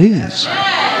who God is.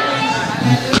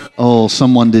 Oh,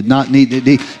 someone did not need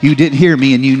to. You didn't hear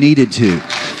me and you needed to.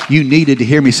 you needed to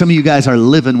hear me. Some of you guys are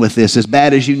living with this as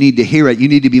bad as you need to hear it. You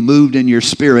need to be moved in your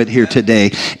spirit here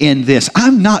today in this.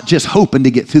 I'm not just hoping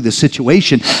to get through the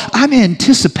situation. I'm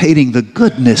anticipating the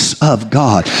goodness of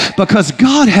God because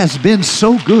God has been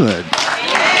so good.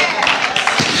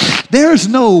 There's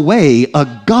no way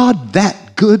a God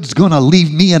that good's going to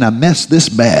leave me in a mess this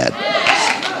bad.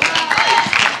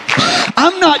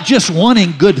 I'm not just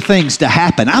wanting good things to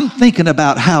happen. I'm thinking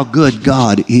about how good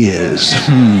God is.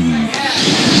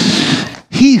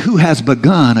 He who has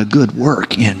begun a good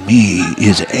work in me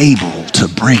is able to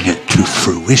bring it to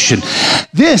fruition.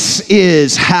 This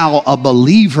is how a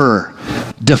believer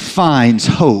defines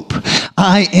hope.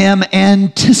 I am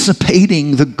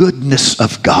anticipating the goodness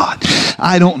of God.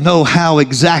 I don't know how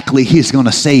exactly He's going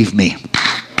to save me,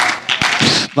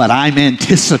 but I'm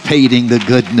anticipating the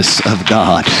goodness of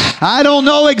God. I don't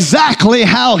know exactly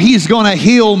how He's going to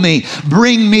heal me,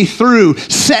 bring me through,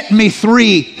 set me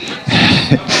free,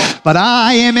 but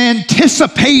I am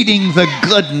anticipating the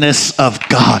goodness of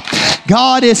God.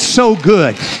 God is so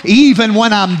good. Even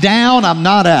when I'm down, I'm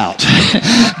not out.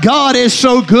 God is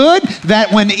so good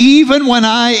that even when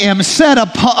I am set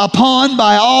upon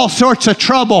by all sorts of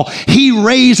trouble, He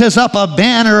raises up a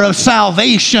banner of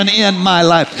salvation in my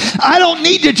life. I don't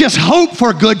need to just hope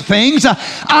for good things.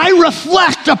 I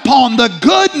reflect upon the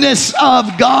goodness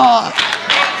of God.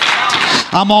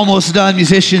 I'm almost done,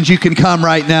 musicians. You can come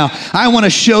right now. I want to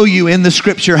show you in the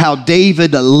scripture how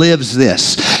David lives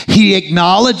this. He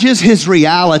acknowledges his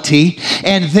reality,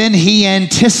 and then he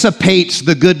anticipates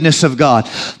the goodness of God.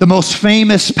 The most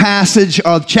famous passage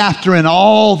or chapter in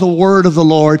all the word of the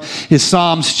Lord is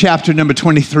Psalms chapter number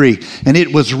 23. And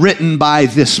it was written by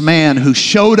this man who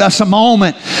showed us a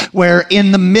moment where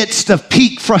in the midst of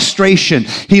peak frustration,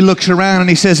 he looks around and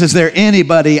he says, is there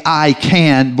anybody I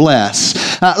can bless?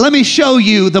 Let me show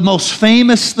you the most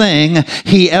famous thing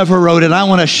he ever wrote, and I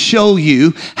want to show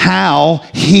you how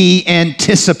he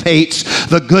anticipates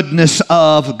the goodness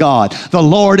of God. The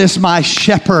Lord is my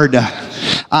shepherd.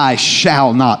 I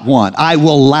shall not want. I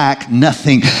will lack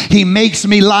nothing. He makes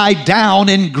me lie down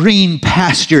in green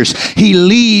pastures. He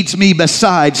leads me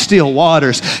beside still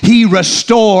waters. He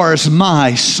restores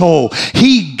my soul.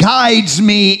 He guides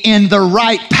me in the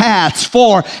right paths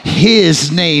for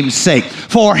His name's sake.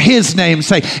 For His name's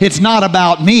sake. It's not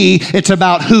about me. It's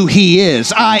about who He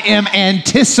is. I am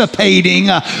anticipating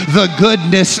the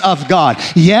goodness of God.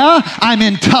 Yeah, I'm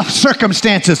in tough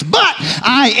circumstances, but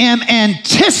I am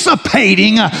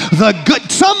anticipating the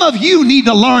good. Some of you need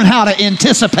to learn how to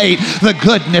anticipate the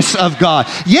goodness of God.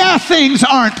 Yeah, things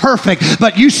aren't perfect,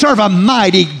 but you serve a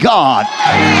mighty God.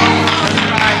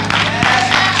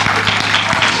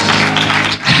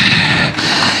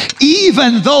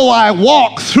 Even though I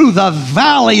walk through the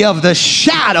valley of the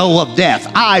shadow of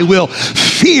death, I will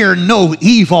fear no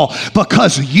evil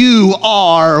because you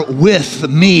are with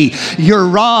me. Your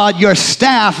rod, your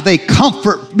staff, they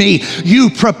comfort me.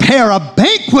 You prepare a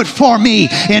banquet for me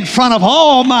in front of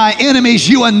all my enemies.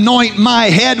 You anoint my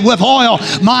head with oil.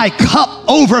 My cup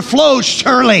overflows.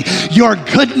 Surely your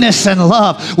goodness and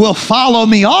love will follow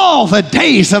me all the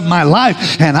days of my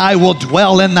life, and I will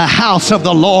dwell in the house of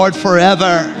the Lord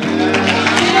forever.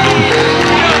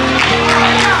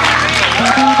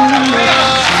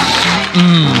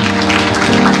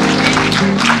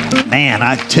 Man,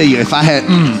 I tell you, if I had,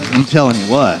 I'm telling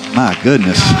you what, my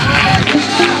goodness.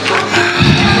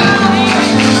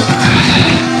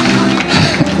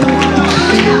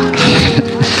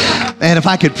 And if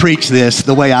I could preach this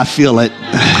the way I feel it,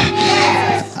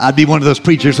 I'd be one of those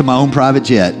preachers in my own private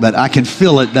jet, but I can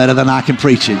feel it better than I can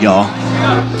preach it, y'all.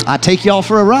 I'd take y'all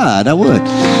for a ride, I would.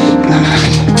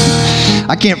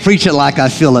 I can't preach it like I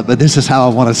feel it, but this is how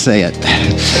I want to say it.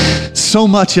 So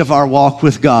much of our walk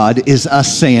with God is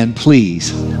us saying,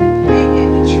 please.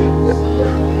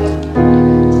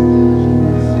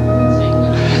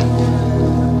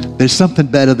 There's something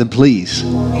better than please,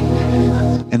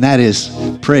 and that is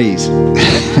praise.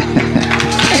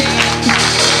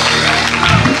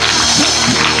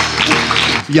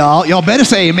 Y'all better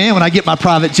say amen when I get my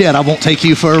private jet. I won't take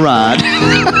you for a ride.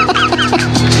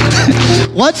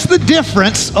 What's the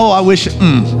difference? Oh, I wish.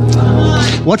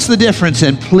 What's the difference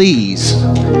in please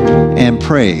and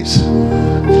praise?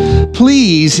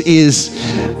 Please is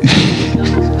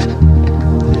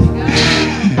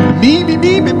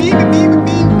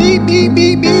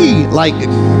me, like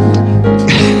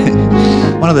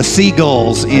one of the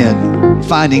seagulls in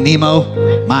Finding Nemo.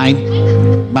 Mine.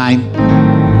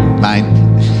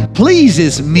 Please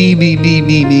is me.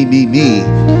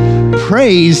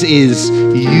 Praise is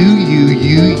you.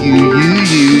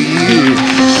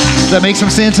 Does that make some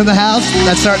sense in the house?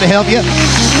 That's starting to help you?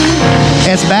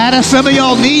 As bad as some of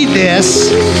y'all need this,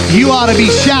 you ought to be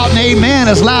shouting amen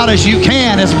as loud as you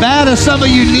can. As bad as some of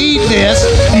you need this,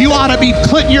 you ought to be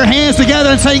putting your hands together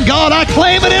and saying, God, I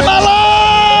claim it in my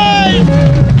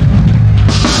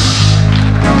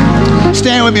life.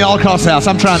 Stand with me all across the house.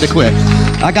 I'm trying to quit.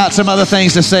 I got some other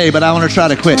things to say, but I want to try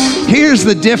to quit. Here's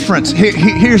the difference.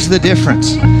 Here's the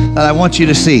difference that I want you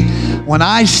to see. When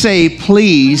I say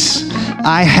please,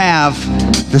 I have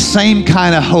the same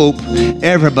kind of hope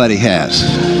everybody has.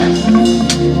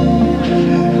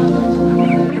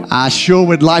 I sure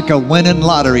would like a winning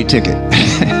lottery ticket.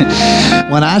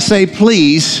 When I say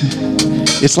please,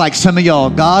 it's like some of y'all,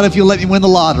 God, if you'll let me win the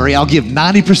lottery, I'll give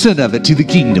 90% of it to the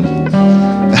kingdom.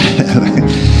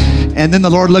 And then the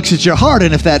Lord looks at your heart,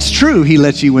 and if that's true, he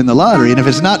lets you win the lottery. And if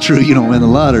it's not true, you don't win the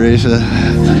lottery. So,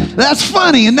 that's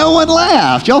funny, and no one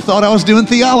laughed. Y'all thought I was doing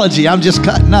theology. I'm just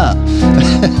cutting up.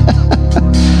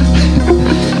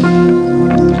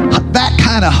 That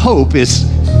kind of hope is,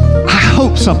 I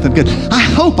hope something good. I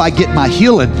hope I get my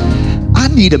healing. I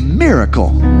need a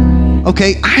miracle.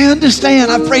 Okay, I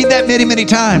understand. I've prayed that many, many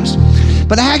times.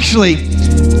 But actually,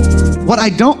 what I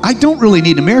don't really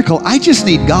need a miracle. I just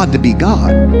need God to be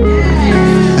God.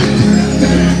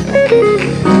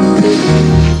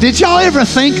 Did y'all ever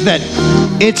think that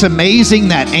it's amazing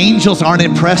that angels aren't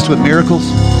impressed with miracles?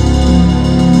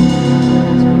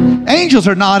 Angels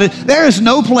are not. There is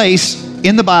no place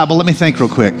in the Bible. Let me think real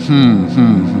quick.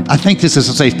 I think this is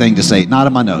a safe thing to say. Not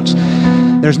in my notes.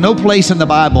 There's no place in the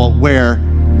Bible where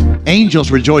angels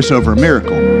rejoice over a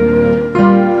miracle.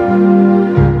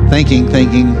 Thinking,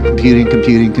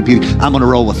 computing. I'm going to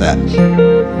roll with that.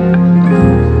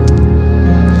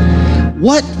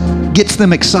 What gets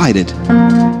them excited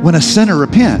when a sinner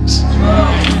repents?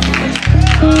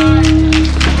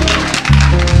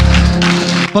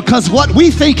 Because what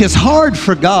we think is hard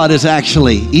for God is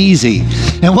actually easy.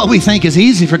 And what we think is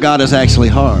easy for God is actually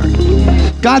hard.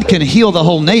 God can heal the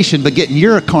whole nation, but getting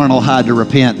your carnal hide to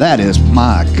repent, that is,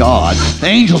 my God. The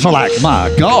angels are like,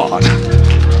 my God.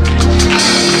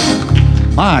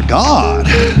 My God.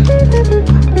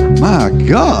 My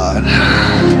God.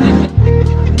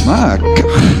 My God.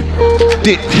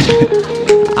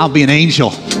 I'll be an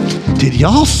angel. Did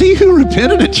y'all see who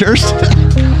repented at church today?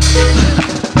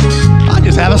 I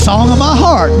just have a song in my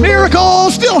heart.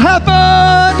 Miracles still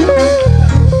happen.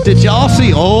 Did y'all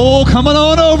see? Oh, coming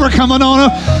on over.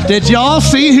 Did y'all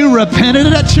see who repented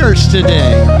at church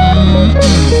today?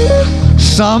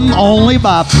 Some only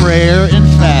by prayer and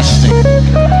fasting.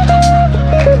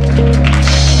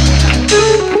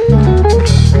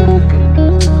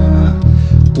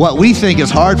 What we think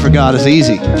is hard for God is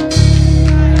easy.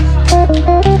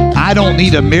 I don't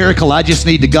need a miracle. I just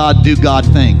need to do God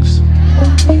things.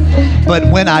 But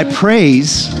when I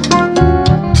praise,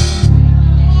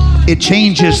 it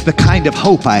changes the kind of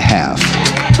hope I have.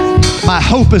 My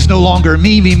hope is no longer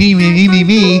me.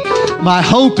 My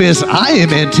hope is I am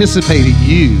anticipating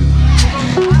you.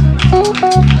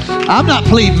 I'm not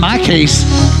pleading my case.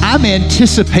 I'm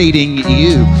anticipating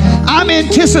you. I'm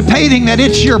anticipating that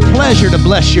it's your pleasure to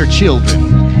bless your children.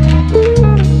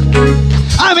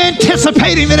 I'm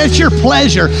anticipating that it's your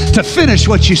pleasure to finish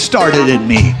what you started in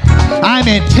me. I'm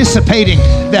anticipating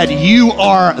that you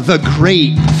are the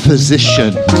great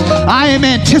physician. I am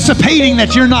anticipating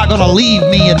that you're not going to leave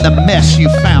me in the mess you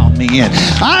found me in.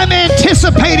 I'm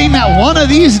anticipating that one of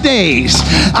these days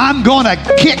I'm going to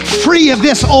kick free of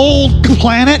this old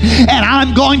planet and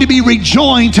I'm going to be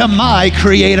rejoined to my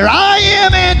Creator. I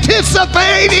am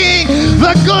anticipating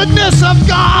the goodness of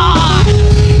God.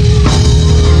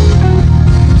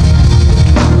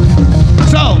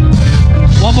 So,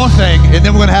 one more thing, and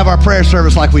then we're going to have our prayer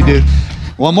service like we do.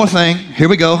 One more thing. Here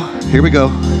we go.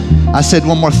 I said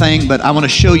one more thing, but I want to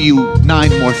show you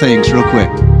 9 more things real quick.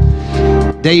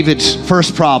 David's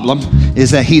first problem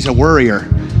is that he's a worrier,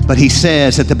 but he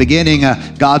says at the beginning,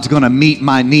 God's going to meet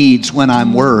my needs when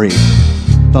I'm worried.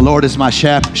 The Lord is my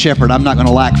shepherd. I'm not going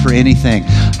to lack for anything.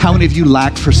 How many of you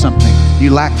lack for something? You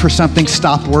lack for something?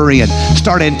 Stop worrying.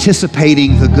 Start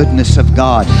anticipating the goodness of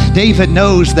God. David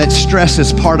knows that stress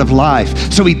is part of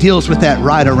life, so he deals with that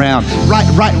right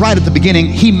at the beginning.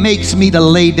 He makes me to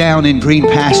lay down in green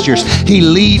pastures. He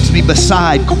leads me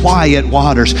beside quiet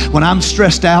waters. When I'm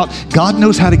stressed out, God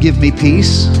knows how to give me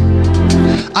peace.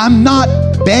 I'm not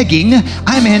begging,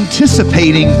 I'm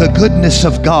anticipating the goodness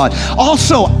of God.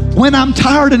 Also, When I'm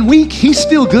tired and weak, he's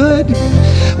still good.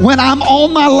 When I'm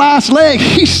on my last leg,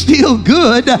 he's still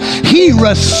good. He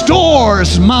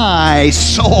restores my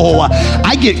soul.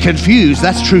 I get confused.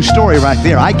 That's a true story right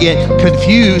there. I get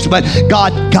confused, but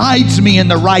God guides me in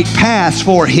the right path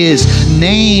for his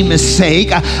name's sake.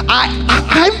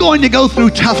 I'm going to go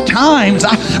through tough times.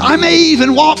 I may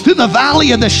even walk through the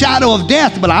valley of the shadow of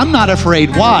death, but I'm not afraid.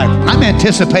 Why? I'm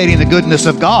anticipating the goodness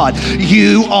of God.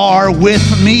 You are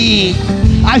with me.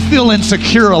 I feel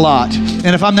insecure a lot.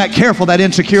 And if I'm not careful, that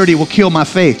insecurity will kill my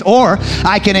faith. Or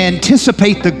I can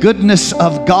anticipate the goodness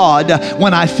of God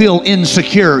when I feel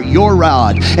insecure. Your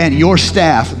rod and your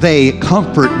staff, they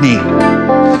comfort me.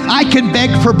 I can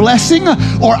beg for blessing,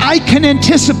 or I can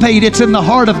anticipate it's in the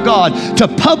heart of God to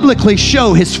publicly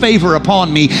show his favor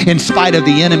upon me in spite of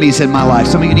the enemies in my life.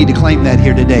 Some of you need to claim that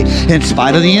here today. In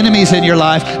spite of the enemies in your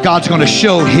life, God's going to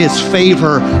show his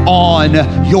favor on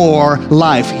your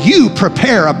life. You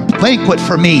prepare a banquet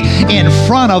for me in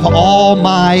front of all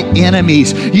my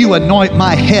enemies. You anoint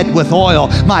my head with oil.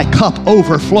 My cup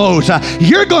overflows.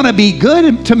 You're going to be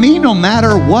good to me no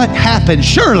matter what happens.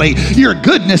 Surely your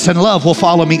goodness and love will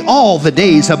follow me all the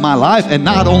days of my life. And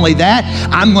not only that,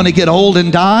 I'm going to get old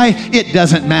and die. It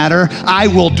doesn't matter. I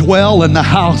will dwell in the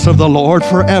house of the Lord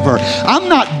forever. I'm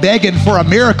not begging for a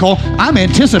miracle. I'm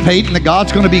anticipating that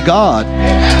God's going to be God.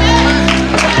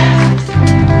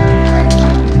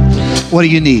 What do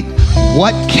you need?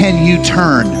 What can you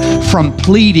turn from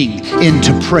pleading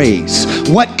into praise?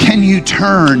 What can you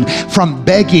turn from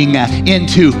begging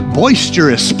into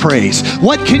boisterous praise?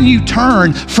 What can you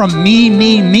turn from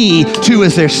me to,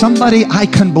 is there somebody I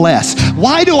can bless?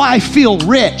 Why do I feel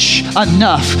rich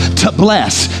enough to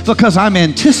bless? Because I'm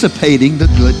anticipating the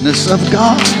goodness of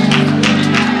God.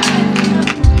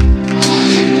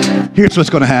 Here's what's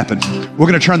going to happen. We're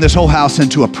going to turn this whole house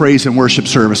into a praise and worship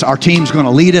service. Our team's going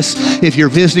to lead us. If you're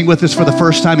visiting with us for the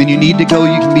first time and you need to go,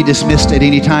 you can be dismissed at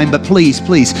any time. But please,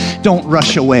 don't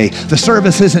rush away. The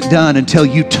service isn't done until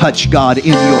you touch God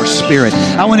in your spirit.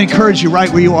 I want to encourage you right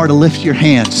where you are to lift your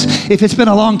hands. If it's been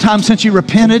a long time since you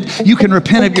repented, you can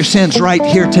repent of your sins right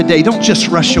here today. Don't just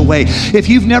rush away. If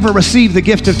you've never received the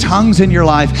gift of tongues in your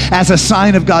life as a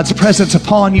sign of God's presence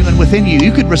upon you and within you,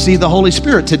 you could receive the Holy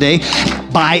Spirit today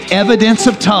by evidence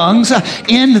of tongues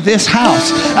in this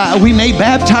house. We may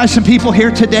baptize some people here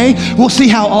today. We'll see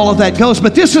how all of that goes.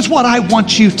 But this is what I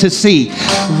want you to see.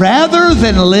 Rather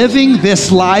than living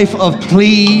this life of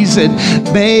please and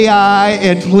may I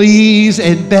and please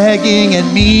and begging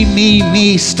and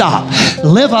me, stop.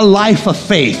 Live a life of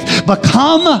faith.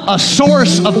 Become a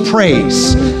source of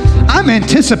praise. I'm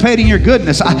anticipating your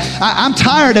goodness. I'm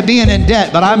tired of being in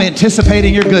debt, but I'm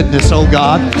anticipating your goodness, oh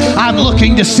God. I'm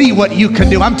looking to see what you can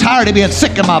do. I'm tired of being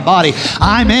sick in my body.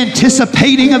 I'm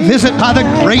anticipating a visit by the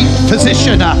great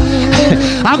physician.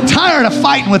 I'm tired of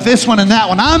fighting with this one and that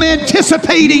one. I'm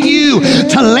anticipating you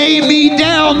to lay me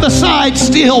down beside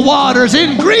still waters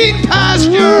in green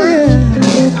pastures.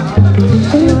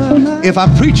 If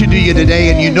I'm preaching to you today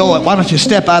and you know it, why don't you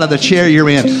step out of the chair you're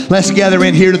in? Let's gather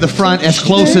in here to the front as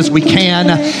close as we can.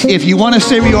 If you want to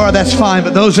stay where you are, that's fine.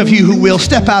 But those of you who will,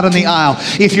 step out in the aisle.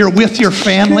 If you're with your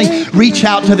family, reach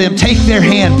out to them. Take their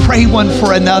hand. Pray one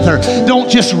for another. Don't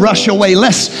just rush away.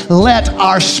 Let's let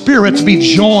our spirits be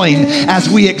joined as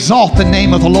we exalt the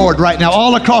name of the Lord right now.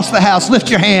 All across the house,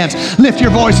 lift your hands. Lift your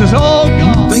voices. Oh,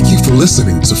 God. Thank you for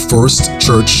listening to First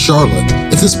Church Charlotte.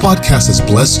 If this podcast has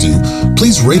blessed you,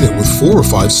 please rate it with 4 or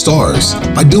 5 stars.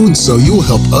 By doing so, you will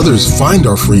help others find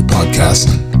our free podcast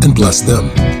and bless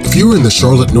them. If you're in the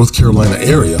Charlotte, North Carolina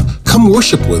area, come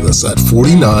worship with us at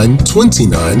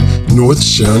 4929 North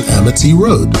Sharon Amity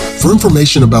Road. For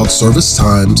information about service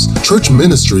times, church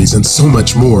ministries, and so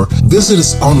much more, visit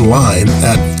us online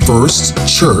at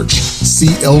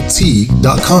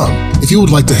firstchurchclt.com. If you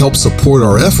would like to help support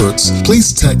our efforts,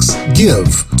 please text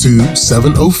GIVE to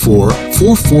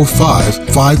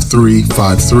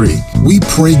 704-445-5353. We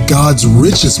pray God's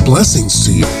richest blessings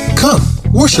to you. Come,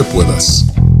 worship with us.